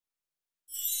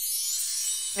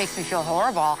Makes me feel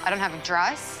horrible. I don't have a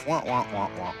dress. Wah, wah, wah,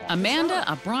 wah, wah. Amanda,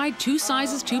 a bride 2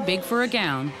 sizes too big for a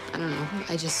gown. I don't know.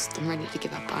 I'm ready to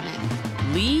give up on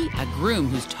it. Lee, a groom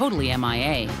who's totally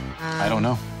MIA. I don't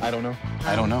know. I don't know.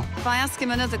 I don't know. If I ask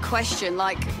him another question,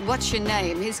 like, what's your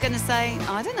name? He's going to say,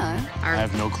 I don't know. I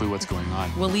have no clue what's going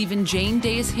on. Will even Jane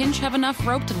Day's Hinch have enough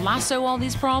rope to lasso all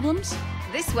these problems?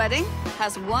 This wedding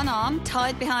has one arm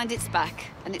tied behind its back,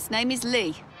 and its name is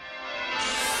Lee.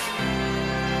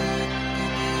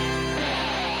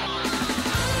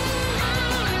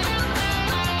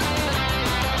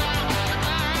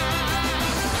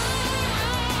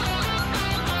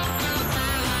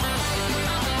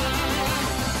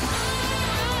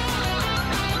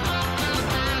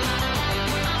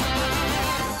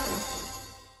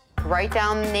 Write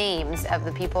down names of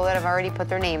the people that have already put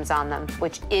their names on them,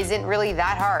 which isn't really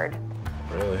that hard.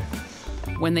 Really?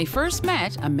 When they first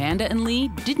met, Amanda and Lee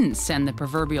didn't send the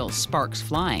proverbial sparks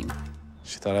flying.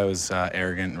 She thought I was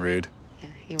arrogant and rude. Yeah,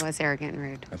 he was arrogant and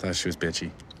rude. I thought she was bitchy.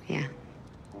 Yeah.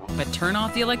 But turn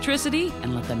off the electricity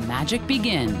and let the magic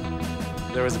begin.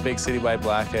 There was a big citywide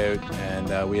blackout,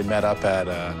 and we had met up at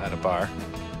a bar.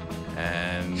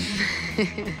 And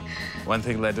one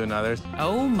thing led to another.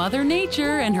 Oh, Mother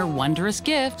Nature and her wondrous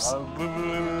gifts.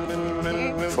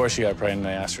 Before she got pregnant,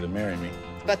 I asked her to marry me.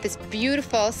 Bought this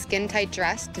beautiful skin-tight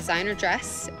dress, designer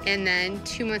dress, and then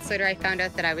 2 months later I found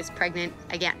out that I was pregnant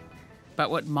again.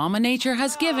 But what Mama Nature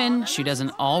has given, she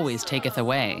doesn't always taketh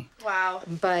away. Wow.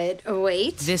 But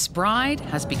wait. This bride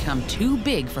has become too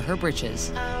big for her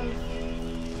britches.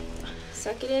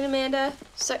 Suck it in, Amanda.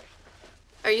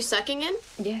 Are you sucking in?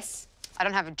 Yes. I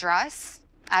don't have a dress.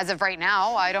 As of right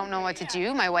now, I don't know what to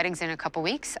do. My wedding's in a couple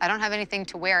weeks. I don't have anything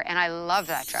to wear, and I love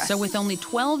that dress. So with only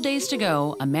 12 days to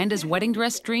go, Amanda's wedding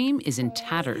dress dream is in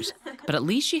tatters. But at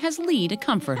least she has Lee to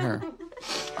comfort her.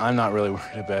 I'm not really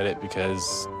worried about it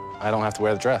because I don't have to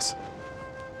wear the dress.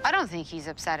 I don't think he's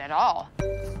upset at all.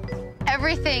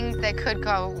 Everything that could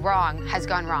go wrong has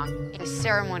gone wrong. The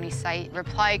ceremony site,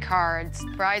 reply cards,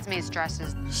 bridesmaids'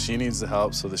 dresses. She needs the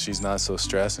help so that she's not so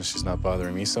stressed and she's not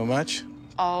bothering me so much.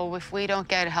 Oh, if we don't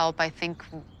get help, I think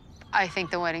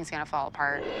the wedding's gonna fall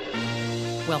apart.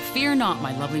 Well, fear not,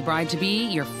 my lovely bride-to-be.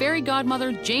 Your fairy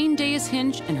godmother, Jane Day's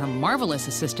Hinch, and her marvelous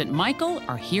assistant, Michael,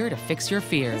 are here to fix your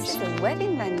fears. This is a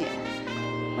wedding venue.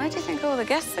 Where do you think all the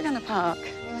guests are going to park?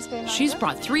 She's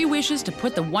brought 3 wishes to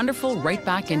put the wonderful right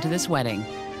back into this wedding.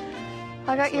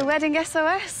 I got your wedding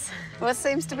SOS. What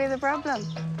seems to be the problem?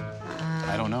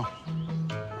 I don't know.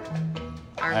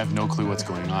 I have no clue what's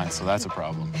going on, so that's a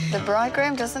problem. The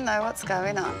bridegroom doesn't know what's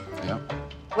going on. Yeah.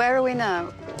 Where are we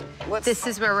now? This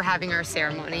is where we're having our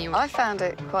ceremony. I found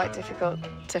it quite difficult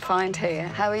to find here.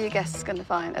 How are your guests going to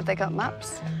find? Have they got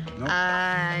maps? Nope.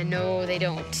 No, they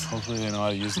don't. Hopefully they know how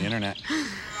to use the internet.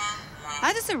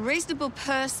 How does a reasonable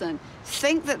person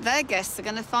think that their guests are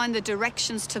going to find the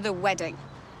directions to the wedding?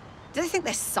 Do they think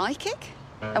they're psychic?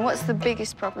 And what's the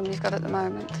biggest problem you've got at the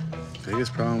moment? The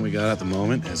biggest problem we got at the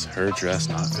moment is her dress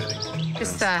not fitting.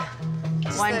 Just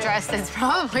one dress that's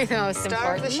probably the most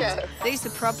important. Of the show. These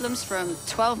are problems from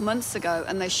 12 months ago,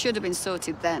 and they should have been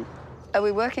sorted then. Are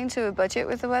we working to a budget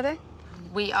with the wedding?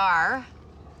 We are.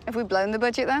 Have we blown the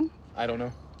budget then? I don't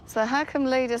know. So how come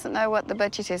Lee doesn't know what the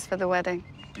budget is for the wedding?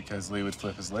 Because Lee would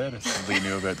flip his lid if Lee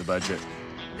knew about the budget.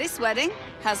 This wedding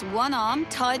has one arm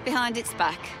tied behind its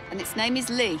back, and its name is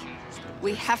Lee.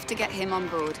 We have to get him on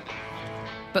board.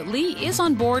 But Lee is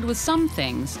on board with some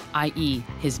things, i.e.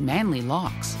 his manly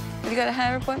locks. Have you got a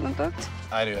hair appointment booked?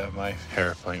 I do have my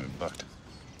hair appointment booked.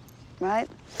 Right.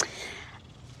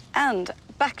 And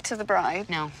back to the bride.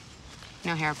 No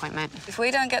hair appointment. If we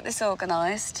don't get this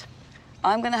organised,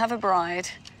 I'm going to have a bride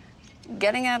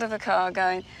getting out of a car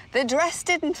going, the dress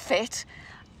didn't fit,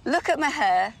 look at my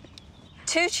hair,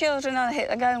 2 children on a hip,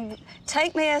 they're going,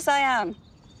 take me as I am.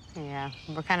 Yeah,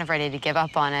 we're kind of ready to give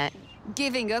up on it.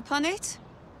 Giving up on it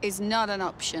is not an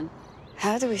option.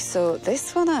 How do we sort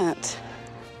this one out?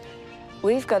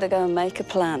 We've got to go and make a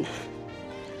plan.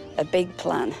 A big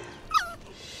plan.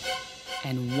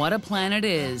 And what a plan it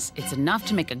is. It's enough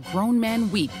to make a grown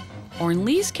man weep. Or in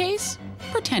Lee's case,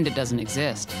 pretend it doesn't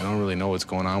exist. I don't really know what's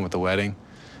going on with the wedding,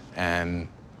 and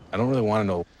I don't really want to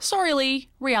know. Sorry, Lee.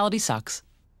 Reality sucks.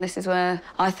 This is where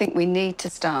I think we need to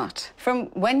start. From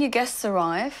when your guests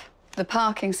arrive, the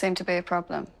parking seemed to be a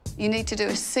problem. You need to do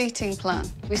a seating plan.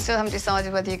 We still haven't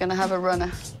decided whether you're going to have a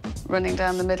runner running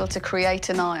down the middle to create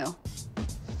an aisle.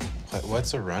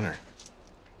 What's a runner?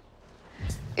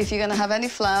 If you're going to have any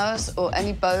flowers or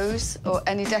any bows or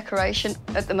any decoration,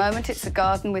 at the moment it's a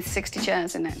garden with 60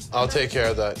 chairs in it. I'll take care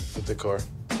of that, the decor.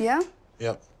 Yeah?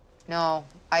 Yep. No,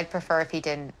 I'd prefer if he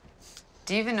didn't.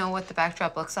 Do you even know what the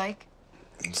backdrop looks like?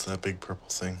 It's that big purple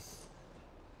thing.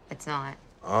 It's not.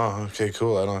 Oh, okay,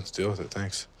 cool. I don't have to deal with it,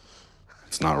 thanks.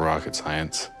 It's not rocket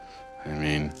science. I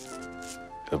mean,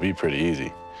 it'll be pretty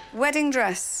easy. Wedding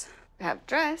dress. We have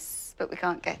dress, but we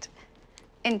can't get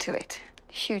into it.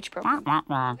 Huge problem.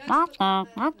 Am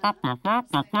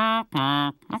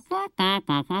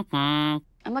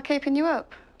I keeping you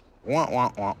up? Wah,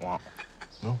 wah, wah, wah.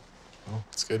 No,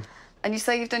 it's good. And you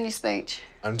say you've done your speech?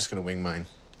 I'm just gonna wing mine.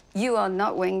 You are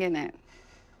not winging it.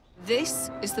 This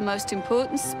is the most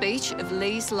important speech of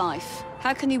Lee's life.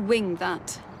 How can you wing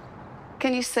that?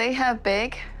 Can you see how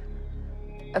big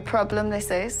a problem this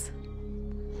is?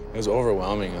 It was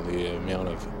overwhelming, the amount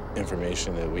of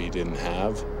information that we didn't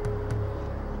have,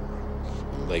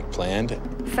 like, planned.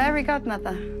 Fairy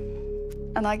godmother,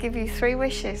 and I give you 3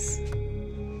 wishes.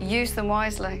 Use them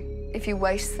wisely. If you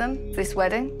waste them, this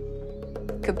wedding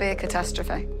could be a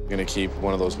catastrophe. I'm gonna keep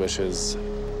one of those wishes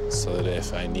so that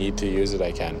if I need to use it,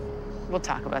 I can. We'll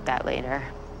talk about that later.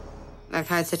 I've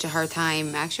had such a hard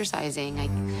time exercising.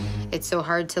 It's so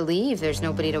hard to leave. There's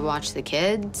nobody to watch the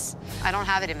kids. I don't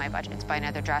have it in my budget to buy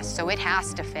another dress, so it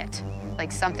has to fit.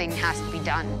 Like, something has to be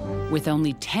done. With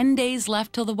only 10 days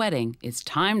left till the wedding, it's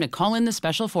time to call in the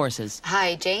special forces.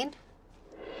 Hi, Jane.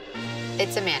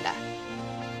 It's Amanda.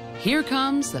 Here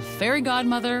comes the fairy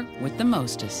godmother with the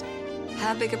mostest.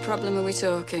 How big a problem are we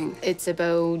talking? It's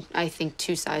about, I think,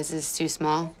 2 sizes too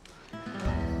small.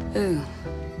 Ooh.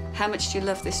 How much do you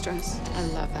love this dress? I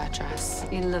love that dress.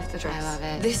 You love the dress? I love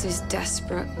it. This is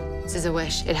desperate. This is a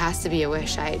wish. It has to be a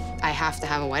wish. I have to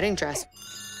have a wedding dress.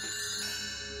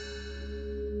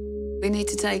 We need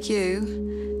to take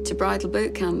you to bridal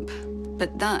boot camp,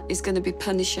 but that is going to be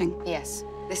punishing. Yes.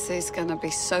 This is going to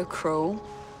be so cruel.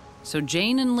 So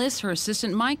Jane enlists her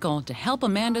assistant Michael to help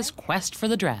Amanda's quest for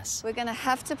the dress. We're going to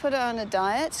have to put her on a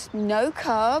diet, no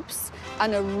carbs,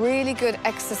 and a really good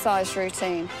exercise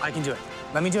routine. I can do it.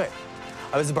 Let me do it.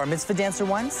 I was a bar mitzvah dancer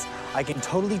once. I can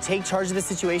totally take charge of the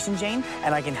situation, Jane,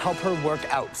 and I can help her work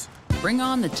out. Bring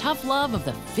on the tough love of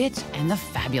the fit and the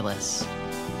fabulous.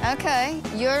 Okay,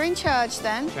 you're in charge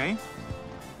then. Okay.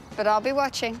 But I'll be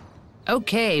watching.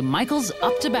 Okay, Michael's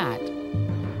up to bat.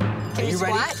 Are you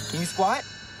ready? Can you squat?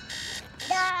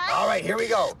 All right, here we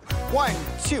go. 1,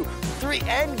 2, 3,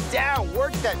 and down.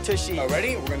 Work that tushy. All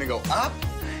ready? We're gonna go up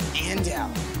and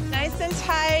down. Nice and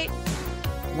tight.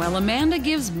 While Amanda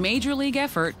gives major league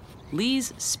effort,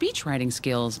 Lee's speech writing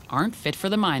skills aren't fit for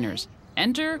the minors.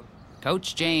 Enter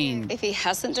Coach Jane. If he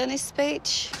hasn't done his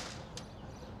speech,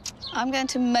 I'm going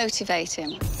to motivate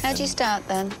him. How'd you start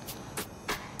then?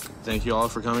 Thank you all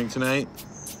for coming tonight.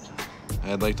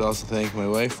 I'd like to also thank my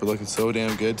wife for looking so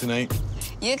damn good tonight.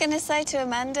 You're going to say to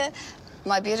Amanda,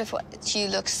 my beautiful, you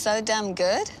look so damn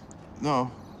good?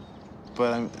 No,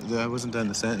 but I wasn't done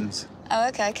the sentence. Oh,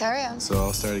 okay, carry on. So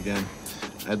I'll start again.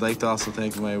 I'd like to also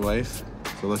thank my wife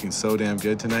for looking so damn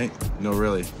good tonight. No,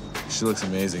 really, she looks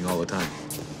amazing all the time.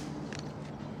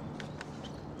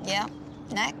 Yeah,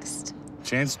 next.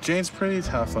 Jane's pretty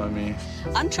tough on me.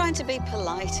 I'm trying to be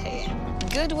polite here.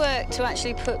 Good work to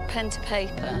actually put pen to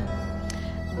paper,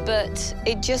 but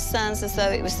it just sounds as though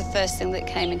it was the first thing that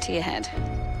came into your head.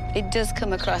 It does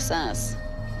come across as.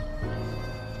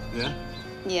 Yeah?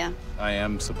 Yeah. I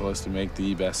am supposed to make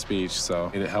the best speech,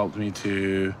 so it helped me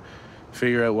to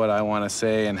figure out what I want to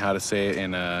say and how to say it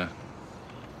in a,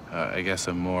 I guess,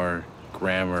 a more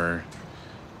grammar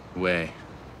way.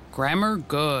 Grammar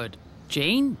good.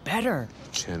 Jane better.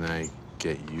 Can I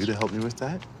get you to help me with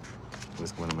that?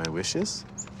 With one of my wishes?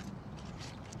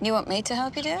 You want me to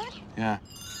help you do it? Yeah.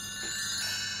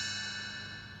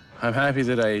 I'm happy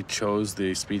that I chose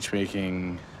the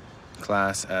speech-making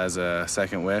class as a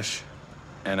second wish,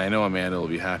 and I know Amanda will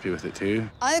be happy with it too.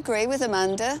 I agree with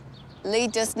Amanda. Lee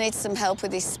does need some help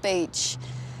with his speech,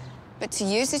 but to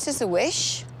use it as a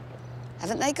wish,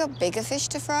 haven't they got bigger fish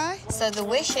to fry? So the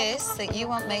wish is that you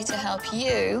want me to help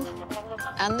you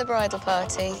and the bridal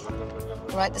party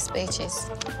write the speeches.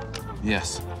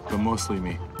 Yes, but mostly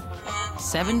me.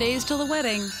 7 days till the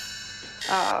wedding,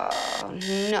 Oh,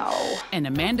 no. and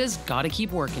Amanda's gotta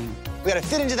keep working. We gotta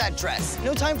fit into that dress.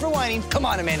 No time for whining. Come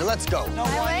on, Amanda, let's go. No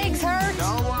My whining. legs hurt.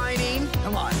 No whining.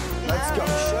 Come on, let's go.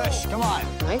 Shush, come on.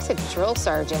 Mike's a drill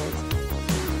sergeant.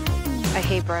 I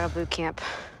hate bridal boot camp.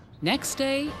 Next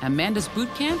day, Amanda's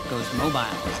boot camp goes mobile.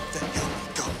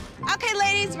 Okay,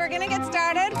 ladies, we're gonna get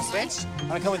started. Switch.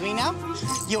 Wanna come with me now?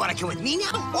 You wanna come with me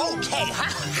now? Okay.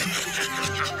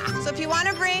 So if you want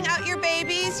to bring out your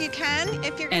babies, you can.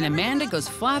 If you're And Amanda goes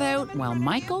flat out while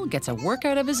Michael gets a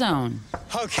workout of his own.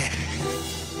 Okay.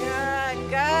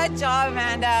 Good job,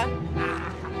 Amanda.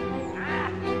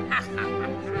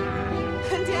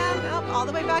 Down, up, all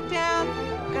the way back down.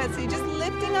 Good, so you're just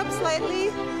lifting up slightly.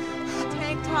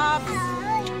 Tank tops.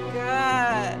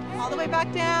 Good. All the way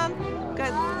back down.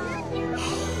 Good.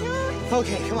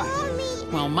 Okay, come on.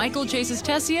 While Michael chases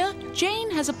Tessia,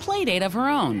 Jane has a play date of her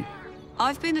own.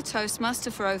 I've been a Toastmaster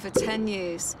for over 10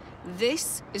 years.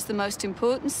 This is the most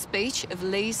important speech of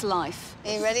Lee's life.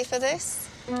 Are you ready for this?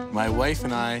 My wife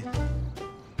and I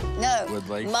No, would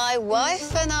like... my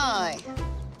wife and I.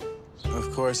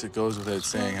 Of course, it goes without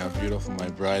saying how beautiful my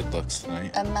bride looks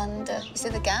tonight. Amanda. You see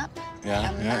the gap?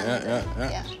 Yeah.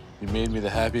 Yeah. You made me the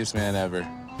happiest man ever.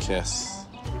 Kiss.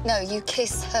 No, you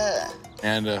kiss her.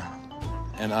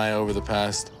 And I, over the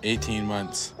past 18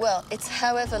 months... Well, it's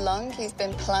however long you've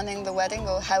been planning the wedding,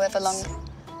 or however long...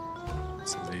 It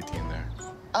says 18 there.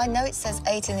 I know it says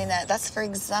 18 in there. That's for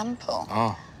example.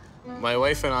 Oh. My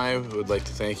wife and I would like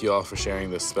to thank you all for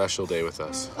sharing this special day with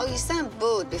us. Oh, you sound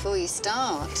bored before you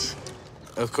start.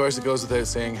 Of course, it goes without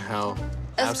saying how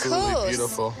absolutely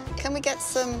beautiful. Can we get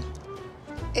some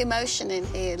emotion in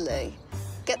here, Lee?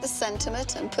 Get the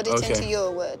sentiment and put it into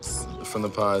your words. From the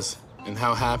pause. And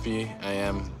how happy I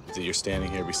am that you're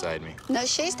standing here beside me. No,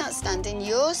 she's not standing.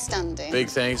 You're standing. Big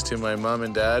thanks to my mom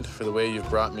and dad for the way you've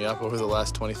brought me up over the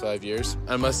last 25 years.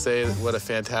 I must say what a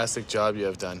fantastic job you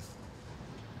have done.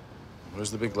 Where's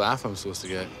the big laugh I'm supposed to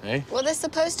get, eh? Well, they're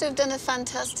supposed to have done a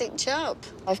fantastic job.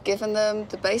 I've given them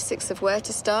the basics of where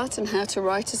to start and how to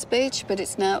write a speech, but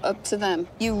it's now up to them.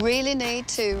 You really need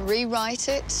to rewrite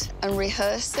it and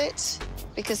rehearse it,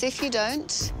 because if you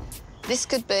don't, this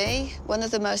could be one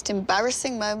of the most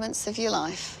embarrassing moments of your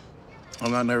life.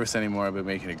 I'm not nervous anymore about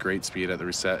making a great speech at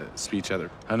the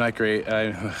I'm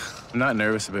not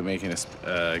nervous about making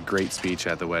a great speech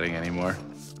at the wedding anymore.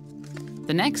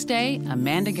 The next day,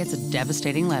 Amanda gets a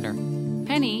devastating letter.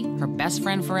 Penny, her best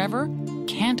friend forever,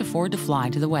 can't afford to fly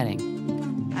to the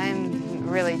wedding. I'm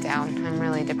really down. I'm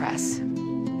really depressed.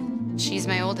 She's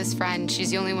my oldest friend. She's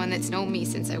the only one that's known me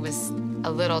since I was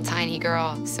a little tiny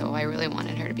girl, so I really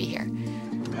wanted her to be here.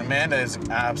 Amanda is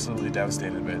absolutely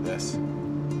devastated about this.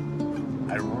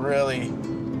 I really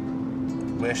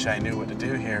wish I knew what to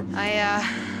do here.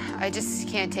 I just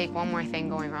can't take one more thing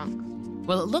going wrong.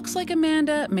 Well, it looks like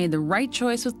Amanda made the right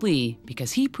choice with Lee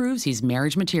because he proves he's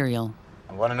marriage material.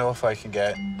 I want to know if I can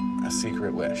get a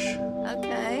secret wish.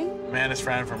 Okay. Amanda's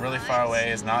friend from really far away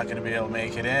is not going to be able to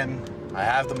make it in. I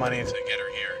have the money to get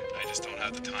her here. I just don't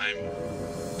have the time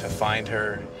to find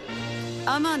her.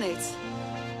 I'm on it.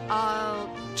 I'll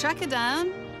track her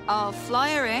down, I'll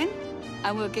fly her in,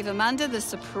 and we'll give Amanda the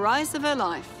surprise of her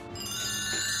life.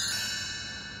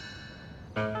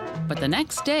 But the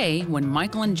next day, when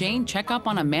Michael and Jane check up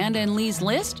on Amanda and Lee's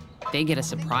list, they get a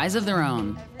surprise of their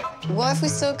own. What if we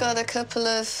still got a couple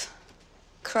of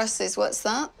crosses? What's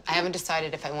that? I haven't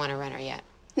decided if I want to rent her yet.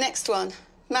 Next one,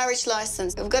 marriage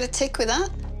license. We've got a tick with that.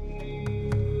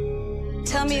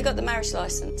 Tell me you got the marriage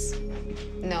license.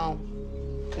 No.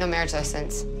 No marriage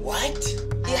license. What?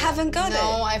 You haven't got it?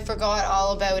 No, I forgot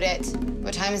all about it.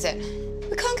 What time is it?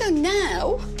 We can't go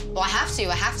now. Well, I have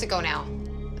to go now.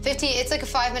 15, it's like a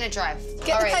 5-minute drive.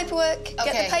 Get the paperwork. Okay.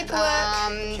 Get the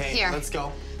paperwork. Okay, Here. let's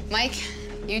go. Mike,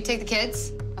 you take the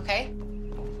kids, okay?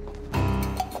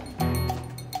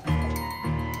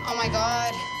 Oh my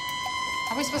God.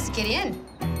 How are we supposed to get in?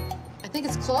 I think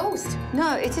it's closed.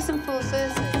 No, it isn't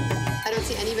 4:30. I don't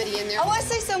see anybody in there. Oh, I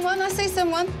see someone. I see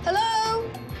someone. Hello?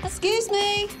 Excuse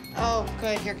me. Oh,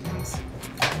 good. Here it comes.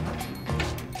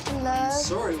 Hello?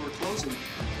 Sorry, we're closing.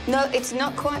 No, it's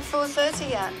not quite 4:30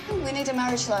 yet. We need a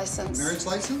marriage license. Marriage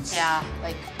license? Yeah,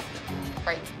 like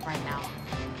right now.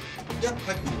 Yep,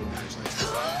 I can do a marriage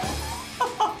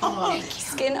license.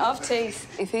 Skin of teeth.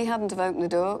 If he hadn't have opened the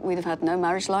door, we'd have had no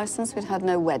marriage license, we'd had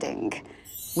no wedding.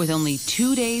 With only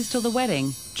 2 days till the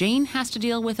wedding, Jane has to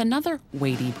deal with another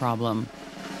weighty problem.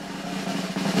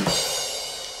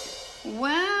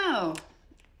 Wow.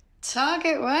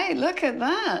 Target weight, look at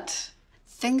that.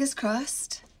 Fingers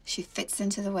crossed, she fits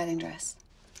into the wedding dress.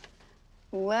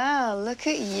 Wow, look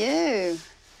at you.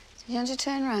 You want to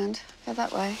turn around? Go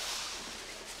that way.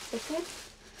 Okay.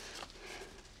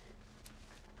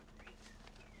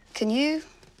 Can you?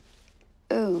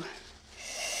 Ooh.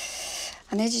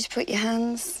 I need you to put your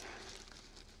hands.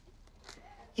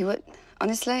 You would,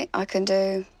 honestly, I can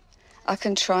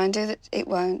try and do that. It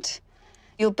won't.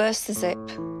 You'll burst the zip.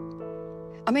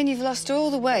 I mean, you've lost all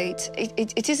the weight.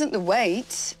 It isn't the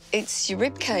weight, it's your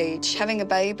rib cage. Having a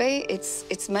baby,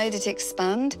 it's made it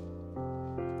expand.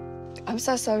 I'm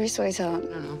so sorry, sweetheart.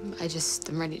 No,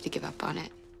 I'm ready to give up on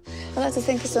it. I'd like to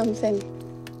think of something.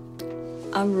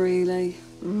 I'm really,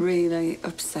 really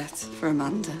upset for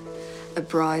Amanda. A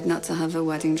bride not to have a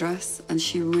wedding dress, and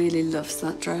she really loves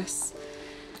that dress.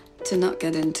 to not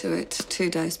get into it 2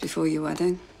 days before your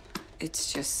wedding.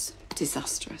 It's just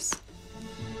disastrous.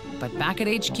 But back at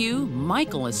HQ,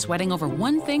 Michael is sweating over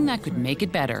one thing that could make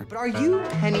it better. But are you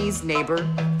Penny's neighbor?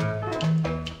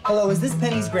 Hello, is this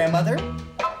Penny's grandmother?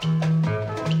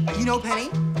 You know Penny?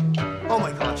 Oh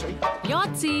my gosh.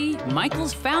 Yahtzee!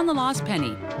 Michael's found the lost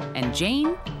penny, and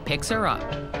Jane picks her up.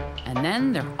 And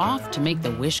then they're off to make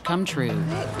the wish come true.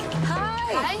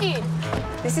 Hi!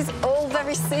 This is all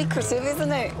very secretive,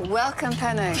 isn't it? Welcome,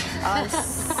 Penny. I'm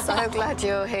so glad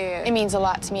you're here. It means a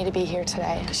lot to me to be here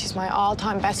today. She's my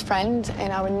all-time best friend,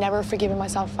 and I would never forgive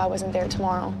myself if I wasn't there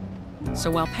tomorrow.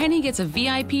 So while Penny gets a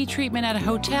VIP treatment at a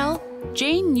hotel,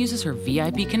 Jane uses her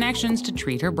VIP connections to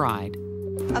treat her bride.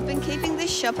 I've been keeping this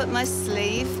shop up my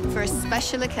sleeve for a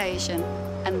special occasion,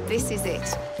 and this is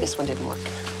it. This one didn't work.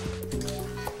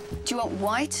 Do you want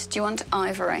white? Do you want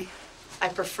ivory? I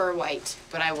prefer white,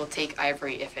 but I will take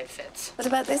ivory if it fits. What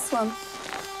about this one?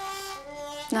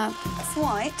 No, it's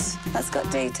white. That's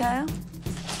got detail.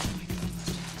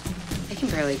 I can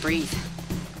barely breathe.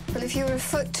 Well, if you were a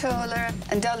foot taller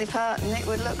and Dolly Parton, it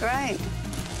would look great.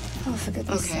 Oh, for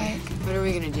goodness Okay, sake. what are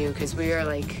we gonna do? Because we are,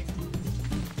 like,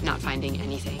 not finding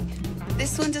anything.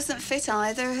 This one doesn't fit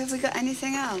either. Have we got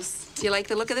anything else? Do you like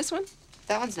the look of this one?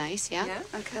 That one's nice, yeah? Yeah?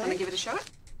 Okay. Want to give it a shot?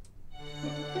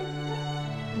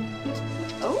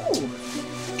 Oh,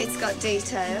 it's got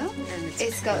detail. And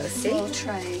It's got a pretty. small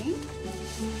train.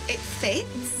 It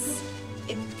fits.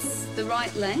 It's the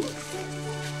right length.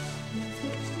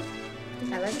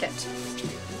 I like it.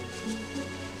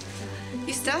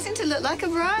 You're starting to look like a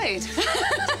bride.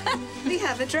 We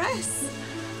have a dress.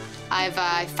 I've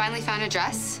finally found a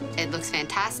dress. It looks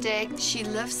fantastic, She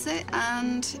loves it,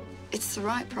 and it's the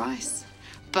right price.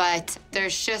 but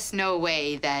there's just no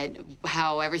way that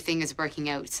how everything is working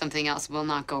out, something else will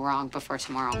not go wrong before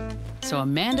tomorrow. So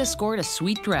Amanda scored a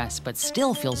sweet dress, but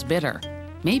still feels bitter.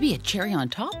 Maybe a cherry on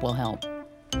top will help.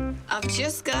 I've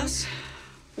just got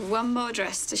one more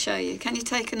dress to show you. Can you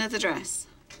take another dress?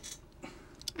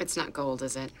 It's not gold,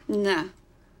 is it? No.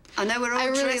 I know we're all I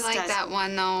really dressed like as- that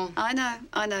one, though.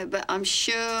 I know, but I'm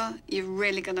sure you're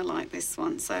really going to like this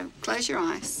one. So close your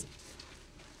eyes.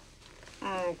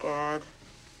 Oh, God.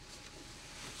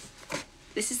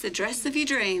 This is the dress of your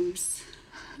dreams.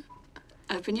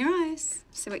 Open your eyes.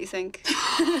 See what you think.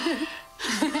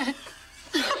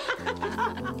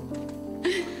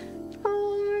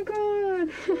 Oh, my God.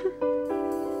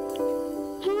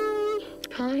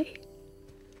 Hi.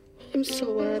 I'm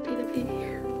so happy to be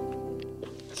here.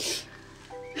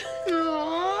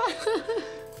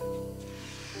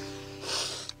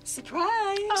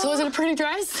 Surprise! So is it a pretty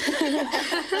dress? Yeah,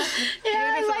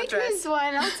 I like this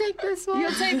one. I'll take this one.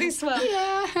 You'll take this one.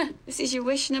 Yeah. This is your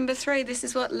wish number 3. This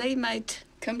is what Lee made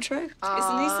come true.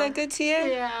 Isn't he so good to you?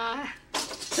 Yeah.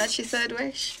 That's your 3rd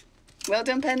wish. Well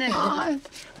done, Penny.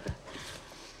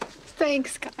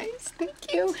 Thanks, guys.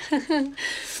 Thank you.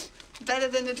 Better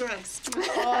than a dress.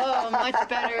 Oh, much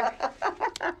better.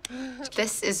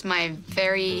 This is my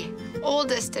very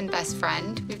oldest and best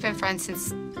friend. We've been friends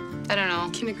since, I don't know.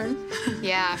 Kindergarten?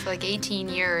 Yeah, for like 18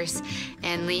 years.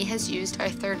 And Lee has used our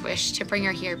 3rd wish to bring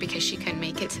her here because she couldn't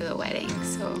make it to the wedding.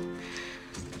 So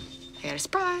I got a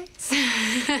surprise.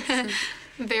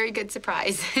 Very good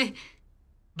surprise.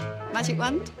 Magic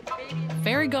wand?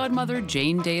 Fairy godmother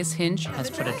Jane Deas-Hinch has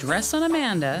put a dress on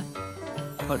Amanda,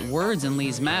 put words in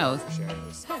Lee's mouth,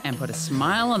 and put a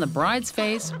smile on the bride's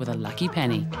face with a lucky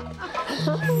penny.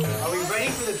 Are we ready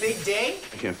for the big day?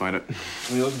 I can't find it.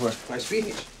 What are you looking for? My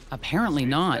speech. Apparently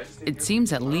not. It seems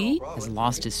that Lee has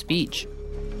lost his speech.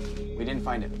 We didn't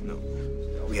find it. No.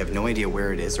 We have no idea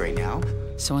where it is right now.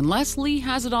 So unless Lee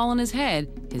has it all in his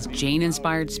head, his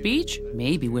Jane-inspired speech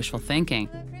may be wishful thinking.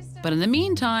 But in the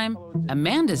meantime,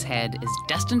 Amanda's head is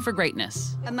destined for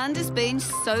greatness. Amanda's been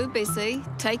so busy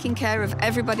taking care of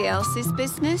everybody else's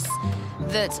business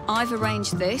that I've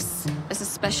arranged this as a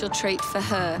special treat for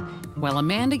her. While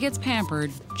Amanda gets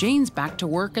pampered, Jane's back to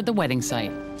work at the wedding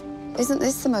site. Isn't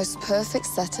this the most perfect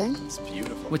setting?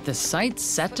 With the site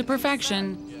set to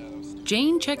perfection,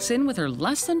 Jane checks in with her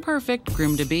less than perfect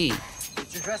groom-to-be.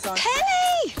 Get your dress on.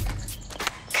 Penny!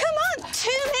 Come on, 2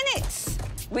 minutes.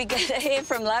 We get her here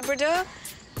from Labrador,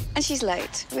 and she's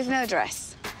late with no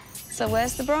dress. So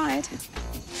where's the bride?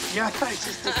 Yeah, I thought it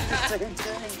just did the same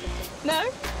thing.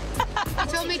 No? You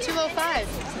told me 2:05.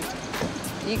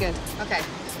 You good? Okay.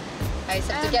 I just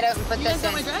have to get out and put this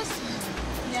in. dress?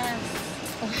 Yes.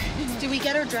 Did we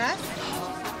get her dress?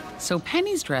 So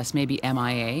Penny's dress may be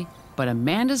MIA, but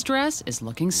Amanda's dress is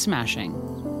looking smashing.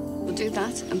 We'll do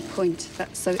that and point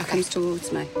that so it comes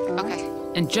towards me. All right? Okay.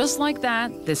 And just like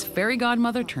that, this fairy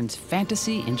godmother turns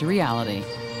fantasy into reality.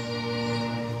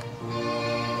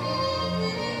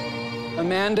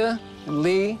 Amanda and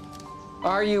Lee,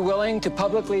 are you willing to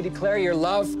publicly declare your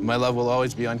love? My love will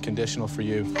always be unconditional for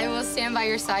you. I will stand by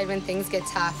your side when things get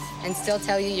tough and still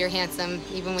tell you you're handsome,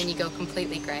 even when you go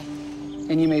completely gray.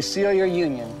 And you may seal your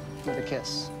union with a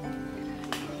kiss.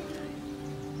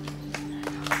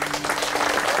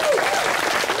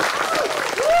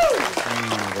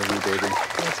 Love you, baby.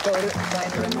 Let's go to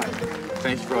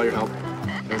Thank you for all your help.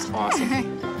 That was awesome.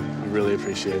 I really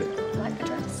appreciate it. Like the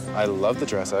dress? I love the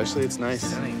dress. Actually, it's nice.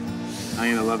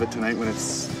 I'm gonna love it tonight when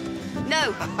it's...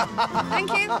 No.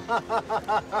 Thank you.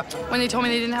 When they told me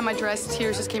they didn't have my dress,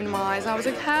 tears just came to my eyes. I was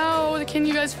like, how can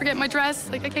you guys forget my dress?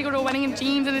 Like, I can't go to a wedding in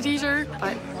jeans and a t-shirt.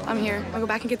 But I'm here. I'll go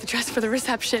back and get the dress for the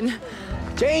reception.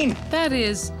 Jane! That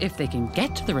is, if they can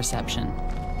get to the reception.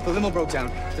 The limo broke down.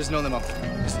 There's no limo.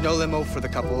 There's no limo for the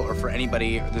couple or for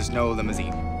anybody. There's no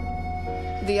limousine.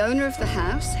 The owner of the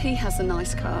house, he has a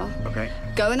nice car. Okay.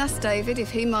 Go and ask David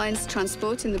if he minds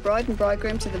transporting the bride and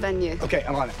bridegroom to the venue. Okay,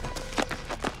 I'm on it.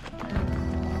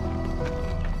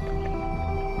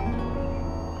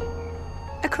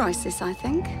 A crisis, I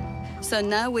think. So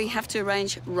now we have to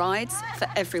arrange rides for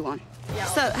everyone.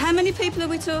 So how many people are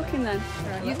we talking then?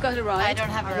 You've got a ride. I don't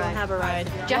have a ride. Have a ride.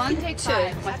 Jeff One, can take two.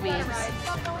 5 with me.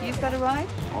 You've got a ride?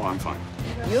 Oh, I'm fine.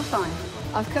 You're fine.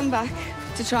 I've come back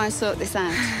to try and sort this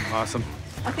out. Awesome.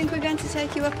 I think we're going to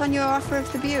take you up on your offer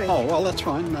of the viewing. Oh, well, that's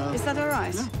fine. Is that all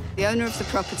right? Yeah. The owner of the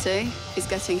property is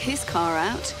getting his car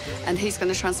out, and he's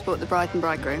going to transport the bride and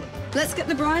bridegroom. Let's get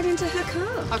the bride into her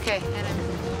car. Okay.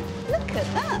 Look at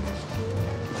that.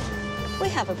 We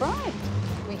have a bride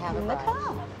We have in the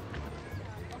car.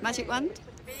 Magic wand?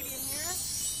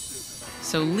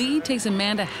 So Lee takes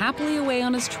Amanda happily away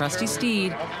on his trusty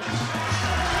steed. But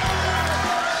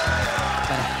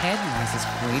ahead lies his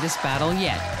greatest battle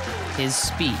yet, his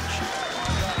speech.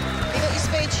 You got your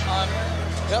speech?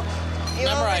 Yep. You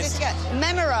all ready to go?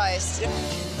 Memorized.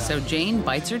 So Jane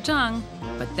bites her tongue,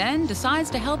 but then decides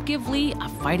to help give Lee a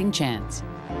fighting chance.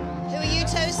 Who are you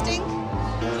toasting?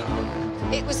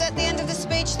 It was at the end of the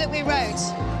speech that we wrote.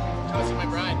 Toasting my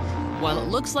bride. While it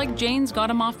looks like Jane's got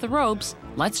him off the ropes,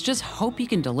 let's just hope he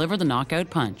can deliver the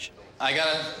knockout punch. I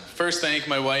gotta first thank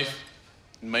my wife,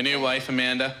 my new wife,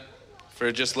 Amanda,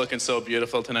 for just looking so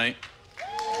beautiful tonight. Okay.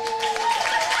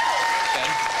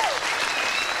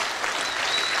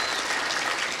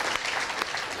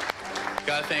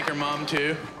 Gotta thank her mom,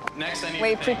 too. Next, I need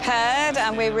We to thank... prepared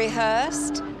and we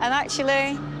rehearsed, and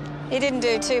actually, you didn't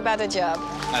do too bad a job.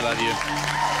 I love you.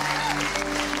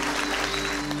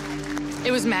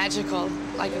 It was magical.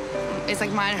 Like, it's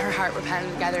like mine and her heart were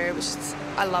pounding together. It was just,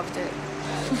 I loved it.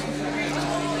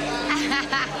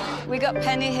 We got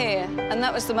Penny here, and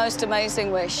that was the most amazing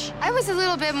wish. I was a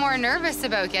little bit more nervous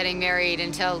about getting married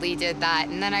until Lee did that,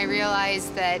 and then I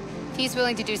realized that if he's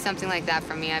willing to do something like that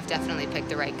for me, I've definitely picked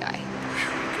the right guy.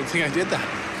 Good thing I did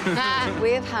that.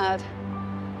 We have had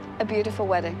a beautiful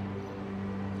wedding.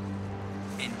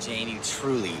 And Jane, you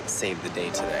truly saved the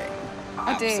day today.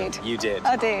 I did. You did.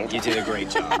 I did. You did a great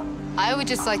job. I would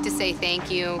just like to say thank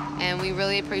you, and we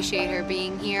really appreciate her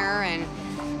being here and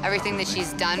everything that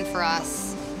she's done for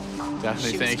us.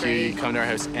 Definitely She was thank you. great. You come to our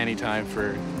house anytime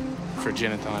for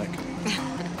gin and tonic.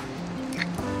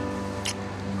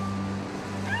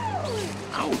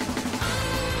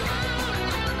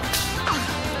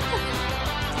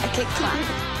 A kick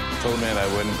clap. Told man I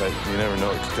wouldn't, but you never know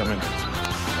what could come in.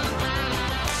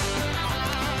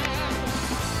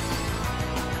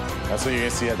 That's what you're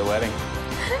gonna see at the wedding.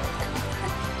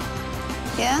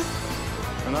 Yeah?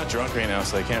 I'm not drunk right now,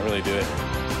 so I can't really do it.